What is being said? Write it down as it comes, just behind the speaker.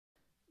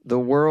The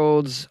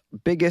world's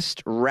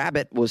biggest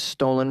rabbit was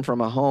stolen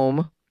from a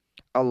home.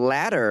 A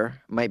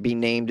ladder might be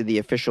named the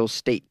official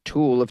state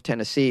tool of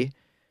Tennessee.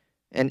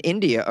 And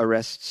India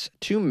arrests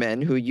 2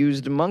 men who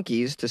used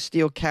monkeys to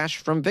steal cash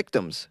from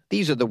victims.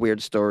 These are the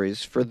weird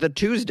stories for the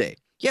Tuesday.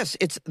 Yes,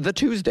 it's the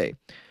Tuesday.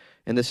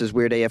 And this is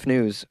Weird AF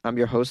News. I'm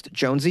your host,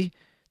 Jonesy.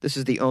 This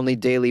is the only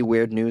daily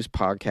weird news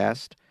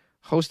podcast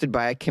hosted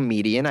by a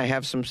comedian. I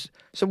have some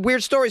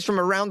weird stories from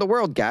around the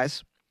world,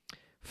 guys.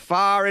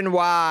 Far and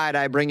wide,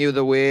 I bring you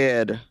the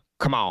weird.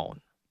 Come on,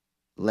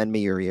 lend me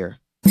your ear.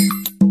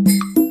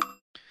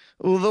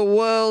 The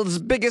world's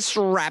biggest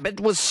rabbit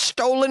was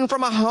stolen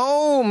from a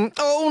home.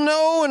 Oh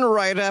no, and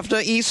right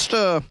after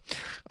Easter.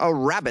 A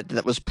rabbit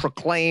that was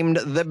proclaimed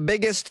the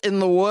biggest in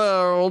the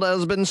world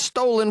has been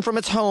stolen from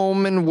its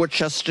home in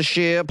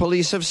Worcestershire,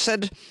 police have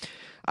said.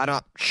 I'm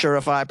not sure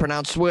if I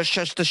pronounced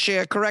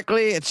Worcestershire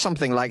correctly. It's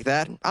something like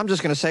that. I'm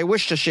just going to say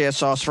Worcestershire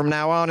sauce from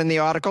now on in the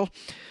article.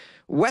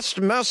 West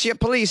Mercia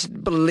police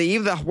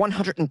believe the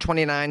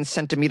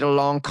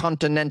 129-centimeter-long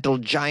continental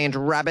giant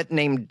rabbit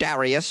named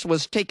Darius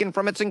was taken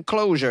from its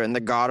enclosure in the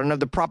garden of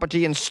the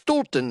property in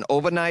Stoulton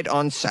overnight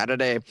on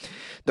Saturday.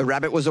 The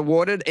rabbit was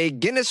awarded a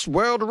Guinness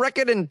World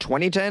Record in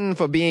 2010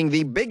 for being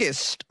the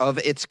biggest of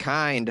its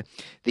kind.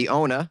 The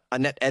owner,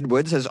 Annette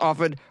Edwards, has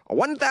offered a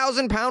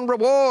 £1,000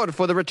 reward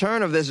for the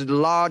return of this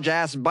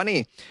large-ass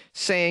bunny,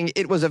 saying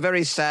it was a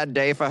very sad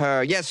day for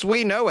her. Yes,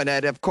 we know,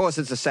 Annette. Of course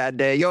it's a sad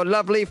day. Your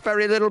lovely,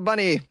 furry little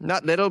bunny,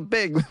 not little,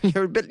 big,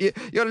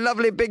 your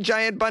lovely, big,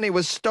 giant bunny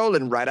was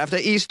stolen right after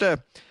Easter.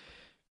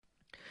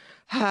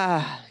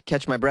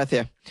 Catch my breath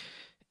here.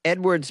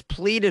 Edwards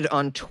pleaded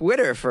on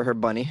Twitter for her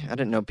bunny. I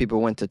didn't know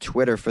people went to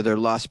Twitter for their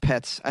lost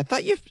pets. I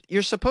thought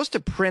you're supposed to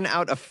print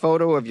out a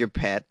photo of your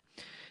pet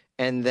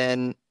and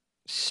then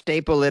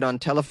staple it on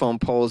telephone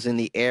poles in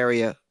the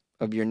area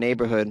of your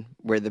neighborhood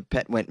where the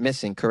pet went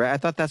missing, correct? I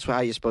thought that's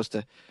how you're supposed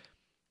to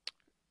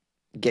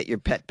get your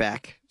pet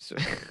back. So,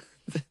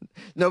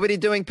 nobody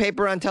doing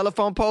paper on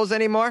telephone poles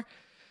anymore?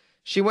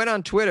 She went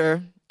on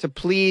Twitter to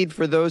plead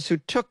for those who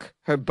took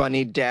her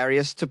bunny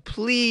Darius to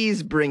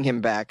please bring him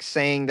back,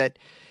 saying that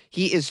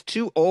he is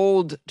too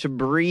old to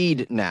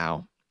breed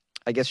now.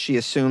 I guess she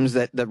assumes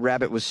that the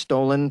rabbit was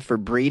stolen for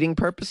breeding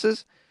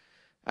purposes.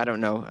 I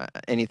don't know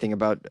anything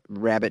about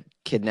rabbit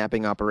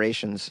kidnapping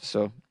operations,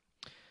 so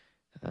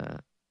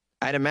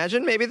I'd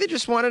imagine maybe they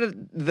just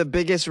wanted the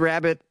biggest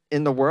rabbit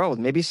in the world.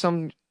 Maybe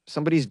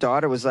somebody's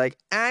daughter was like,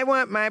 I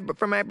want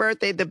for my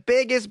birthday the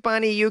biggest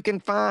bunny you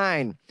can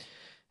find.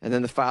 And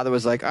then the father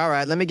was like, all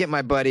right, let me get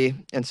my buddy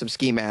and some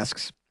ski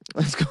masks.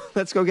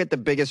 Let's go get the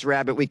biggest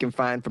rabbit we can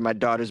find for my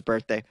daughter's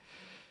birthday.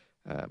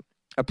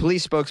 A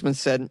police spokesman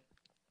said,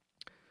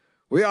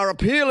 we are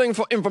appealing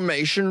for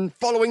information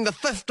following the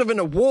theft of an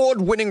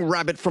award-winning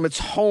rabbit from its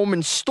home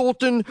in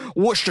Stoulton,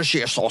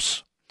 Worcestershire.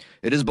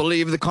 It is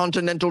believed the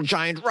continental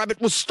giant rabbit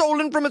was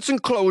stolen from its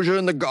enclosure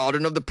in the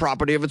garden of the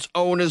property of its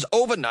owners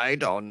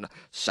overnight on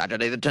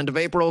Saturday, the 10th of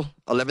April,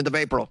 11th of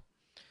April.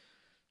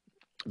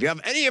 If you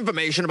have any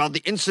information about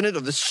the incident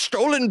of the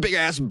stolen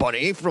big-ass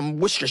bunny from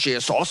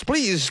Worcestershire,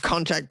 please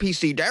contact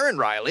PC Darren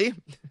Riley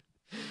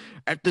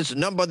at this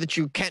number that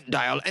you can't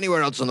dial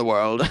anywhere else in the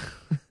world.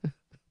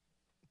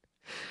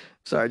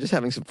 Sorry, just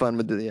having some fun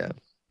with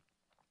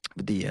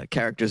the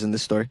characters in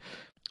this story.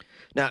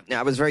 Now,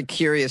 I was very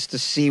curious to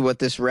see what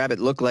this rabbit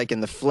looked like in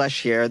the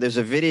flesh here. There's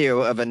a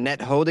video of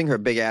Annette holding her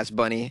big-ass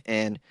bunny,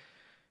 and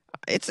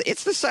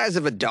it's the size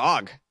of a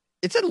dog.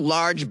 It's a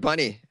large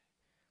bunny.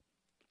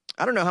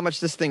 I don't know how much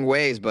this thing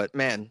weighs, but,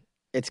 man,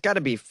 it's got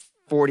to be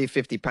 40,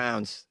 50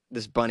 pounds,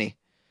 this bunny.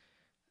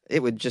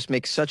 It would just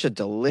make such a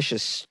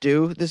delicious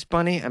stew, this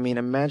bunny. I mean,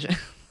 imagine.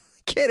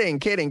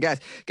 Kidding, guys.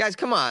 Guys,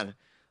 come on,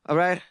 all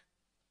right?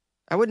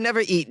 I would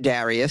never eat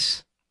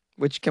Darius,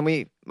 which can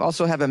we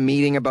also have a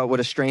meeting about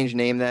what a strange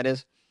name that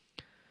is?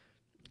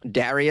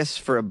 Darius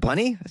for a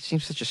bunny? That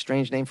seems such a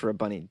strange name for a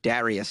bunny.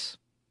 Darius.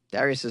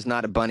 Darius is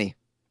not a bunny.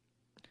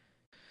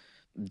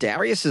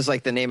 Darius is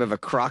like the name of a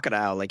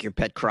crocodile, like your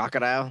pet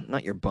crocodile,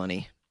 not your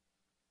bunny.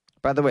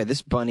 By the way,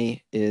 this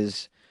bunny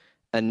is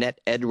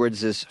Annette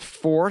Edwards'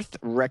 4th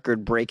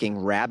record-breaking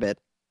rabbit.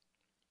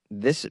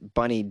 This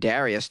bunny,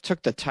 Darius,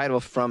 took the title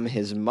from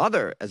his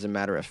mother, as a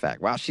matter of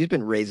fact. Wow, she's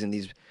been raising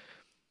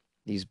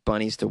these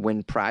bunnies to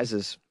win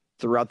prizes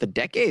throughout the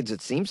decades,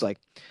 it seems like.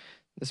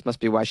 This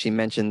must be why she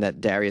mentioned that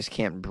Darius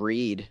can't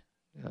breed.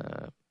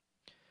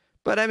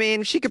 But, I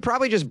mean, she could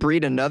probably just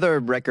breed another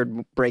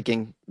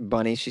record-breaking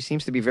bunny. She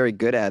seems to be very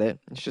good at it.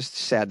 It's just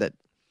sad that,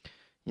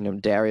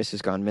 Darius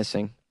has gone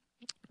missing.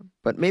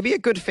 But maybe a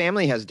good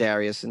family has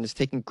Darius and is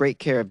taking great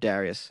care of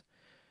Darius.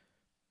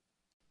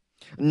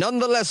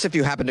 Nonetheless, if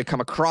you happen to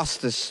come across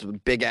this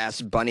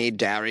big-ass bunny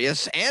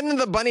Darius and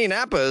the bunny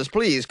nappers,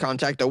 please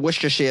contact the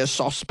Worcestershire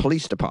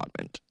Police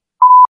Department.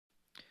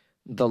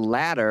 The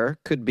latter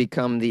could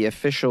become the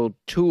official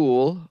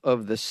tool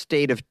of the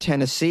state of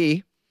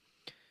Tennessee.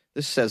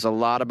 This says a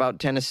lot about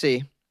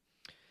Tennessee.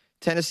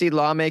 Tennessee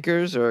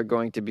lawmakers are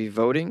going to be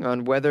voting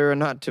on whether or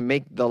not to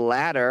make the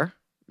latter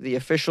the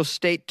official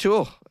state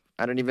tool.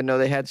 I don't even know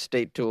they had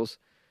state tools.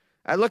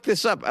 I looked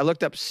this up. I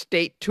looked up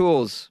state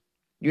tools.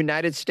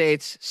 United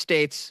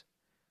States,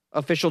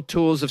 official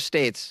tools of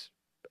states.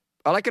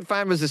 All I could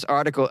find was this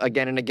article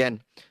again and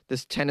again.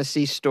 This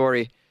Tennessee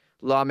story.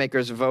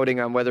 Lawmakers voting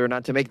on whether or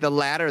not to make the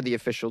latter the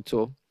official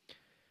tool.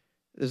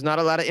 There's not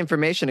a lot of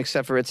information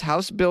except for it's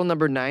House Bill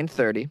number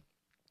 930.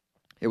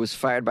 It was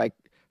filed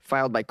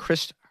by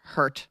Chris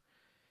Hurt,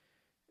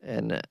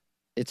 and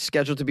it's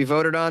scheduled to be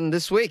voted on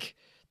this week.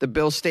 The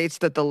bill states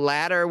that the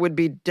latter would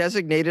be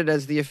designated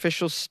as the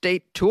official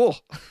state tool.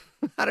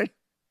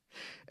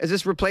 Is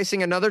this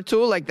replacing another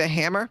tool like the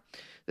hammer?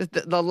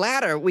 The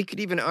latter, we could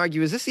even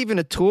argue, is this even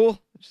a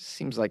tool? It just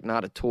seems like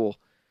not a tool.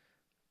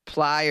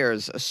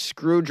 Pliers, a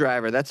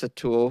screwdriver, that's a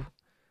tool.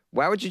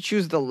 Why would you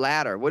choose the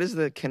latter? What is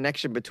the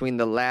connection between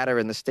the latter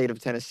and the state of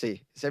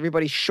Tennessee? Is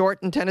everybody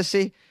short in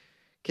Tennessee?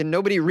 Can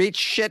nobody reach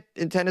shit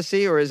in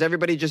Tennessee, or is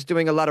everybody just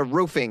doing a lot of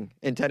roofing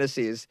in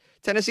Tennessee? Is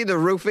Tennessee the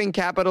roofing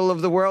capital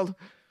of the world?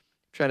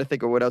 I'm trying to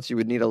think of what else you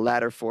would need a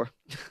ladder for.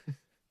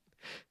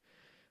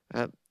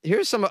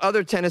 Here's some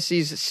other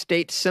Tennessee's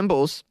state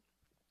symbols.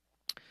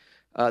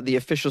 The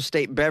official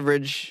state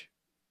beverage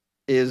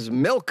is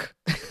milk.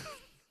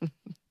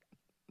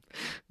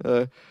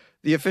 The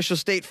official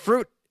state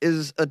fruit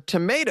is a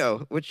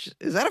tomato, which,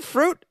 is that a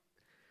fruit?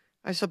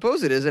 I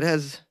suppose it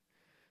is.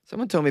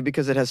 Someone told me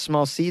because it has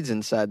small seeds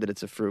inside that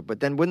it's a fruit, but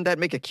then wouldn't that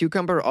make a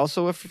cucumber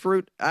also a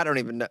fruit? I don't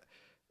even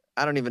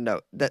know.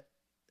 That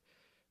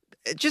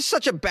it's just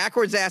such a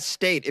backwards ass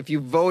state if you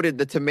voted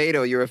the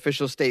tomato your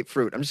official state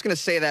fruit. I'm just going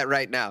to say that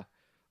right now.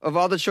 Of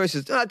all the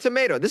choices,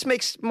 tomato. This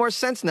makes more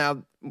sense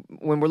now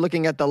when we're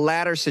looking at the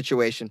latter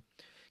situation,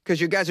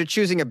 because you guys are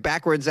choosing a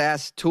backwards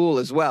ass tool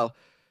as well.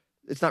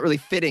 It's not really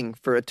fitting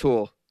for a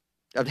tool.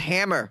 A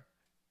hammer,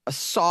 a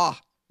saw.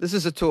 This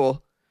is a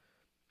tool.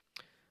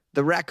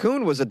 The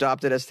raccoon was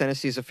adopted as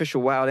Tennessee's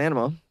official wild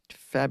animal.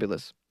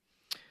 Fabulous.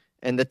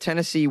 And the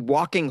Tennessee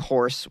walking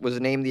horse was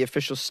named the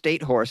official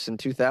state horse in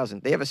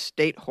 2000. They have a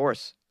state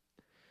horse.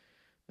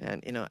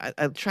 And,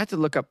 I tried to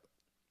look up.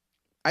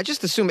 I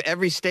just assume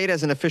every state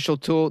has an official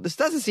tool. This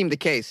doesn't seem to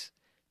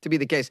be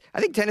the case.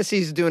 I think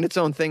Tennessee's doing its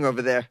own thing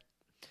over there.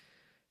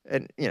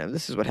 And,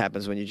 this is what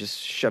happens when you just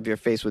shove your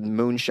face with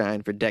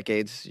moonshine for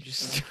decades.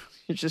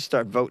 You just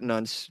start voting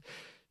on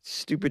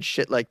stupid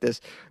shit like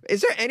this.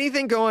 Is there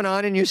anything going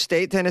on in your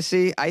state,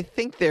 Tennessee? I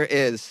think there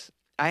is.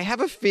 I have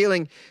a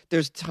feeling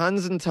there's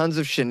tons and tons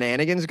of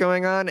shenanigans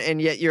going on,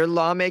 and yet your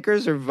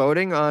lawmakers are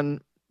voting on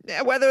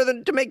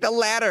whether to make the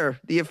latter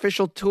the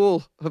official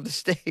tool of the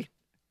state.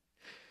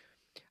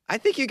 I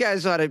think you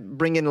guys ought to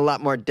bring in a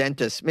lot more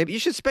dentists. Maybe you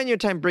should spend your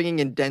time bringing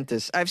in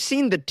dentists. I've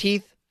seen the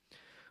teeth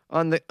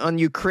on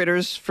you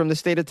critters from the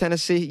state of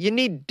Tennessee. You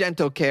need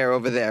dental care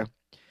over there.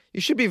 You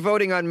should be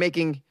voting on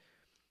making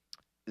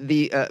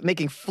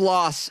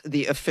floss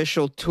the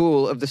official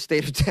tool of the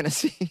state of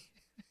Tennessee.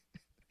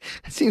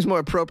 That seems more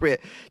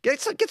appropriate. Get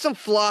some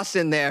floss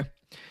in there.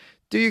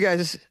 Do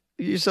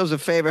yourselves a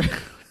favor.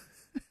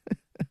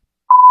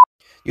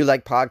 You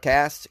like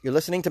podcasts? You're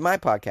listening to my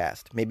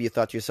podcast. Maybe you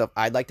thought to yourself,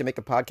 I'd like to make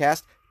a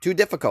podcast. Too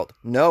difficult.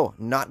 No,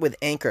 not with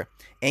Anchor.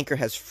 Anchor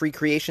has free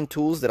creation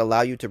tools that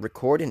allow you to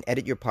record and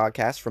edit your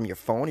podcast from your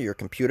phone or your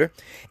computer.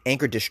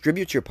 Anchor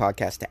distributes your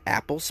podcast to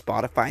Apple,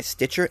 Spotify,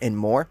 Stitcher, and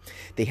more.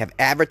 They have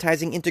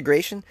advertising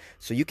integration,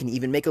 so you can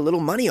even make a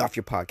little money off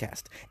your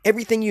podcast.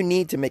 Everything you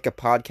need to make a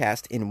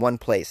podcast in one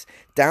place.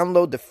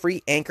 Download the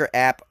free Anchor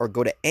app or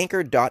go to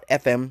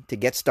anchor.fm to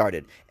get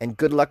started. And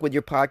good luck with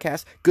your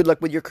podcast. Good luck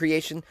with your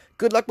creation.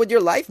 Good luck with your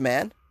life,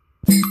 man.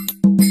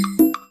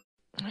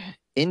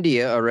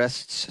 India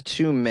arrests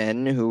 2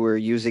 men who were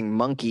using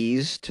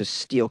monkeys to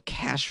steal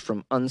cash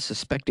from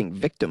unsuspecting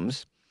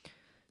victims.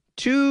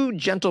 2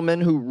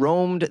 gentlemen who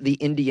roamed the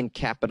Indian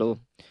capital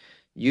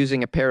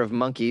using a pair of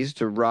monkeys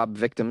to rob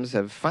victims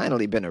have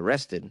finally been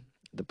arrested,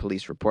 the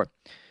police report.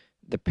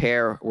 The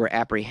pair were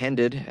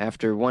apprehended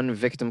after one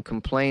victim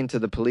complained to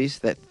the police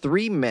that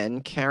 3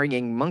 men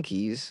carrying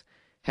monkeys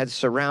had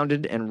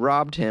surrounded and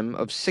robbed him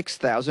of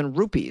 6,000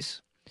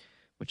 rupees,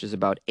 which is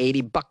about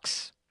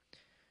 $80.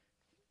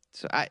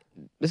 So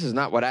this is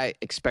not what I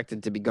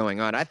expected to be going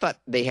on. I thought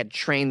they had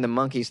trained the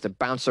monkeys to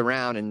bounce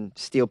around and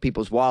steal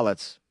people's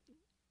wallets.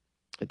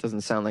 It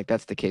doesn't sound like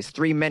that's the case.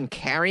 3 men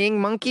carrying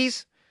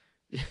monkeys?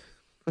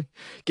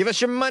 Give us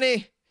your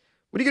money.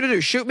 What are you going to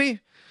do, shoot me?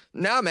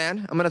 No,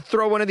 man. I'm going to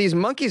throw one of these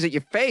monkeys at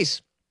your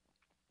face.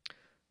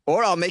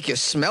 Or I'll make you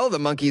smell the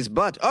monkey's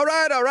butt. All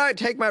right.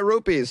 Take my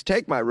rupees.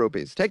 Take my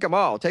rupees. Take them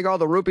all. Take all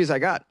the rupees I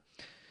got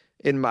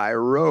in my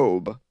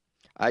robe.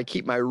 I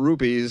keep my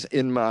rupees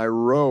in my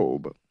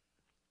robe.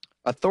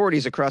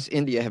 Authorities across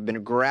India have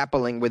been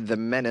grappling with the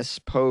menace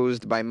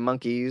posed by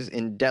monkeys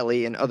in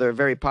Delhi and other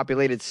very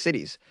populated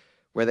cities,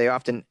 where they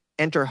often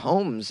enter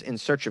homes in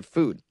search of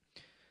food.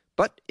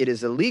 But it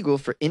is illegal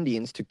for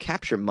Indians to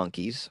capture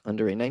monkeys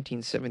under a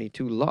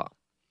 1972 law.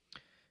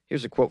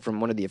 Here's a quote from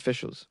one of the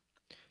officials.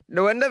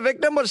 When the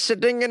victim was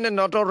sitting in an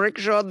auto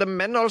rickshaw, the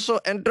men also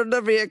entered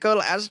the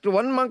vehicle, asked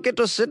one monkey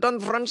to sit on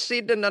front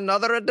seat and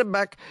another at the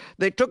back.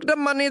 They took the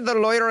money the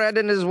lawyer had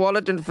in his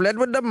wallet and fled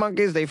with the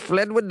monkeys. They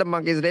fled with the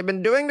monkeys. They've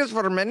been doing this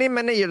for many,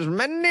 many years.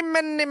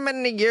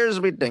 Many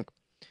years, we think.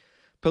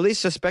 Police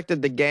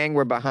suspected the gang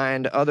were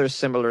behind other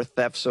similar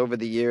thefts over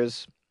the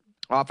years.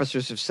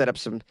 Officers have set up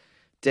some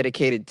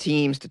dedicated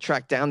teams to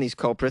track down these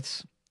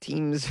culprits.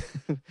 Teams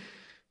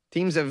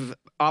of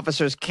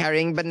officers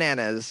carrying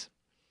bananas.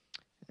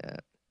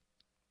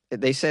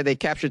 They say they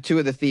captured 2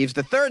 of the thieves.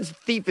 The third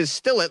thief is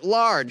still at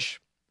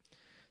large.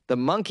 The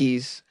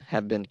monkeys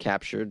have been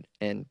captured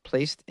and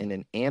placed in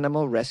an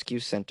animal rescue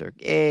center.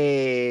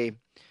 Yay!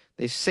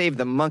 They saved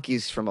the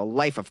monkeys from a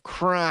life of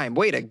crime.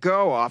 Way to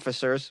go,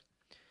 officers.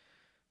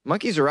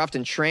 Monkeys are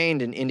often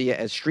trained in India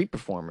as street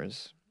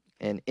performers,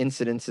 and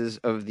incidences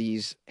of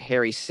these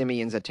hairy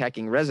simians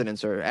attacking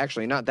residents are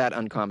actually not that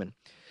uncommon.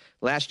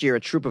 Last year, a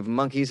troop of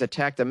monkeys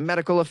attacked a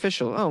medical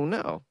official. Oh,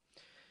 no.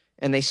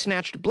 And they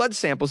snatched blood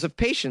samples of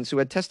patients who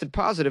had tested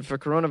positive for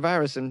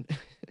coronavirus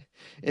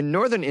in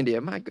northern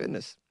India. My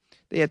goodness.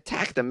 They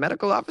attacked the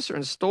medical officer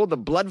and stole the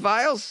blood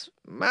vials?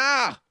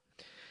 Ah!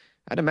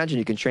 I'd imagine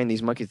you can train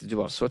these monkeys to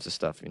do all sorts of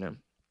stuff,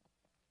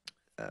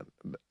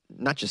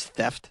 not just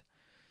theft.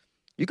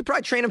 You could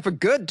probably train them for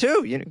good,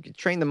 too. You could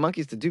train the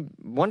monkeys to do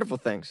wonderful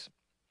things.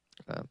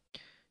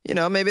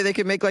 Maybe they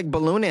could make, like,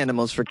 balloon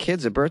animals for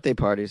kids at birthday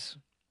parties.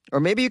 Or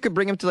maybe you could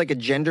bring them to, like, a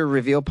gender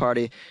reveal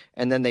party,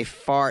 and then they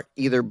fart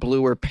either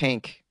blue or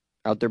pink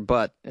out their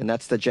butt, and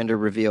that's the gender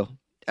reveal.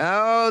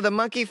 Oh, the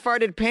monkey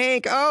farted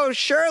pink. Oh,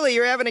 Shirley,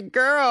 you're having a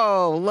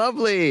girl.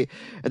 Lovely.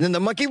 And then the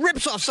monkey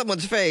rips off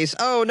someone's face.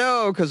 Oh,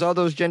 no, because all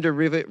those gender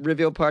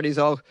reveal parties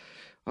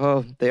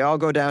they all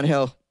go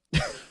downhill.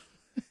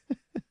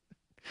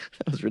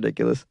 That was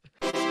ridiculous.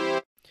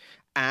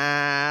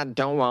 I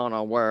don't want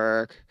to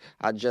work.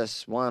 I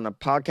just want to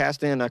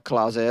podcast in a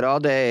closet all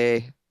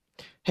day.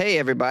 Hey,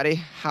 everybody.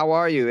 How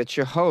are you? It's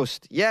your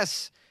host.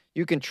 Yes,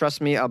 you can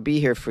trust me. I'll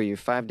be here for you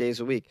 5 days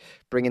a week,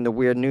 bringing the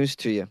weird news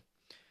to you.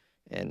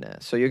 And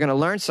so you're going to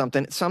learn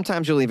something.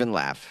 Sometimes you'll even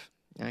laugh.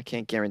 I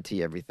can't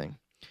guarantee everything.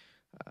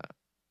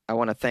 I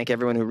want to thank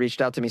everyone who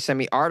reached out to me, sent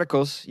me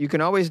articles. You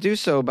can always do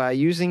so by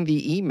using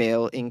the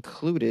email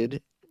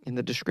included in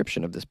the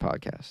description of this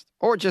podcast.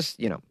 Or just,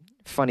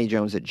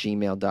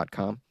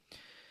 funnyjones@gmail.com.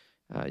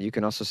 You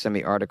can also send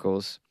me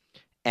articles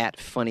at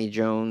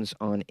funnyjones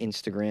on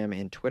Instagram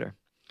and Twitter.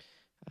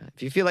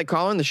 If you feel like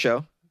calling the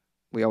show,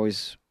 we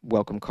always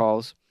welcome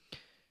calls.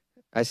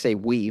 I say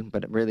we,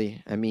 but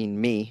really, I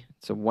mean me.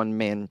 It's a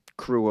one-man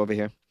crew over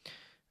here.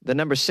 The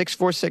number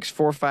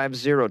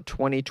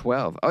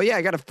 646-450-2012. Oh, yeah,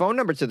 I got a phone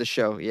number to the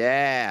show.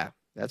 Yeah,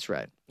 that's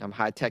right. I'm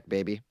high-tech,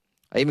 baby.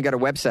 I even got a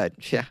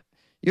website. Yeah.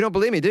 You don't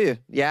believe me, do you?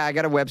 Yeah, I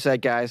got a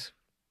website, guys.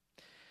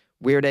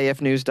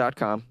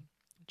 WeirdAFnews.com.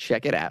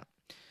 Check it out.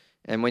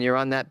 And when you're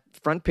on that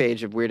front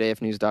page of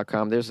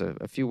WeirdAFnews.com, there's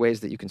a few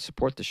ways that you can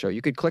support the show.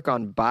 You could click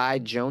on Buy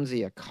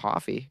Jonesy a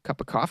cup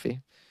of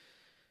coffee.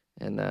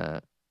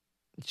 And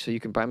so you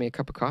can buy me a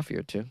cup of coffee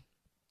or two.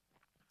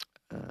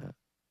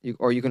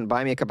 Or you can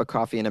buy me a cup of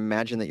coffee and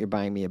imagine that you're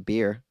buying me a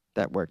beer.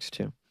 That works,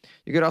 too.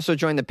 You could also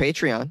join the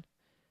Patreon.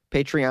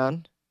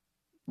 Patreon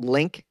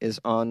link is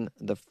on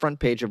the front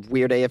page of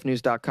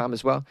WeirdAFnews.com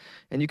as well.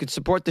 And you can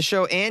support the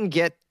show and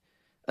get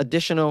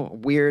additional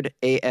Weird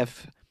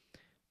AF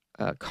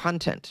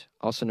content,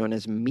 also known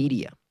as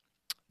media.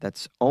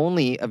 That's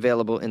only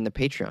available in the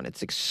Patreon.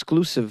 It's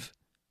exclusive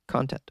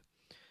content.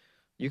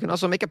 You can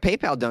also make a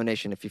PayPal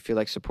donation if you feel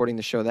like supporting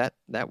the show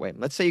that way.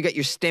 Let's say you got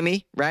your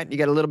stimmy, right? You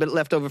got a little bit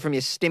left over from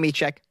your stimmy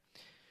check.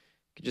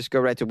 You can just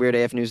go right to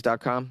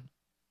WeirdAFnews.com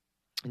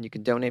and you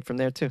can donate from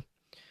there too.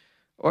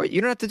 Or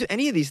you don't have to do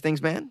any of these things,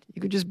 man.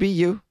 You could just be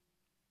you.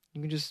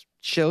 You can just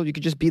chill. You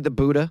could just be the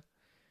Buddha.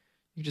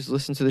 You just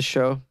listen to the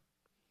show.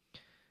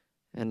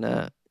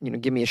 And,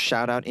 give me a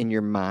shout out in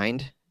your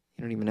mind.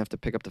 You don't even have to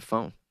pick up the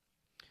phone.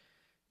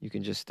 You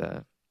can just,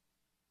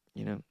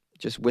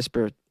 just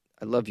whisper,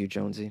 I love you,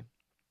 Jonesy.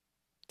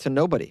 To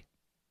nobody.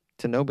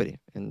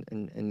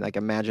 And like,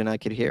 imagine I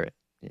could hear it.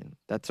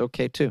 That's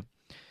okay, too.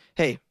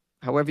 Hey,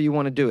 however you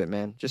want to do it,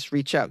 man. Just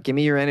reach out. Give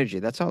me your energy.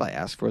 That's all I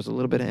ask for is a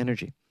little bit of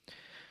energy.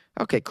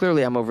 Okay,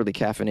 clearly I'm overly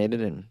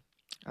caffeinated and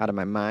out of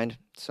my mind,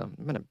 so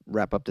I'm going to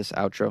wrap up this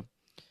outro.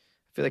 I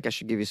feel like I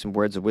should give you some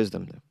words of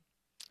wisdom.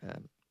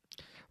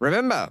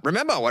 Remember,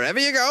 wherever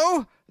you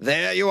go,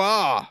 there you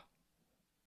are.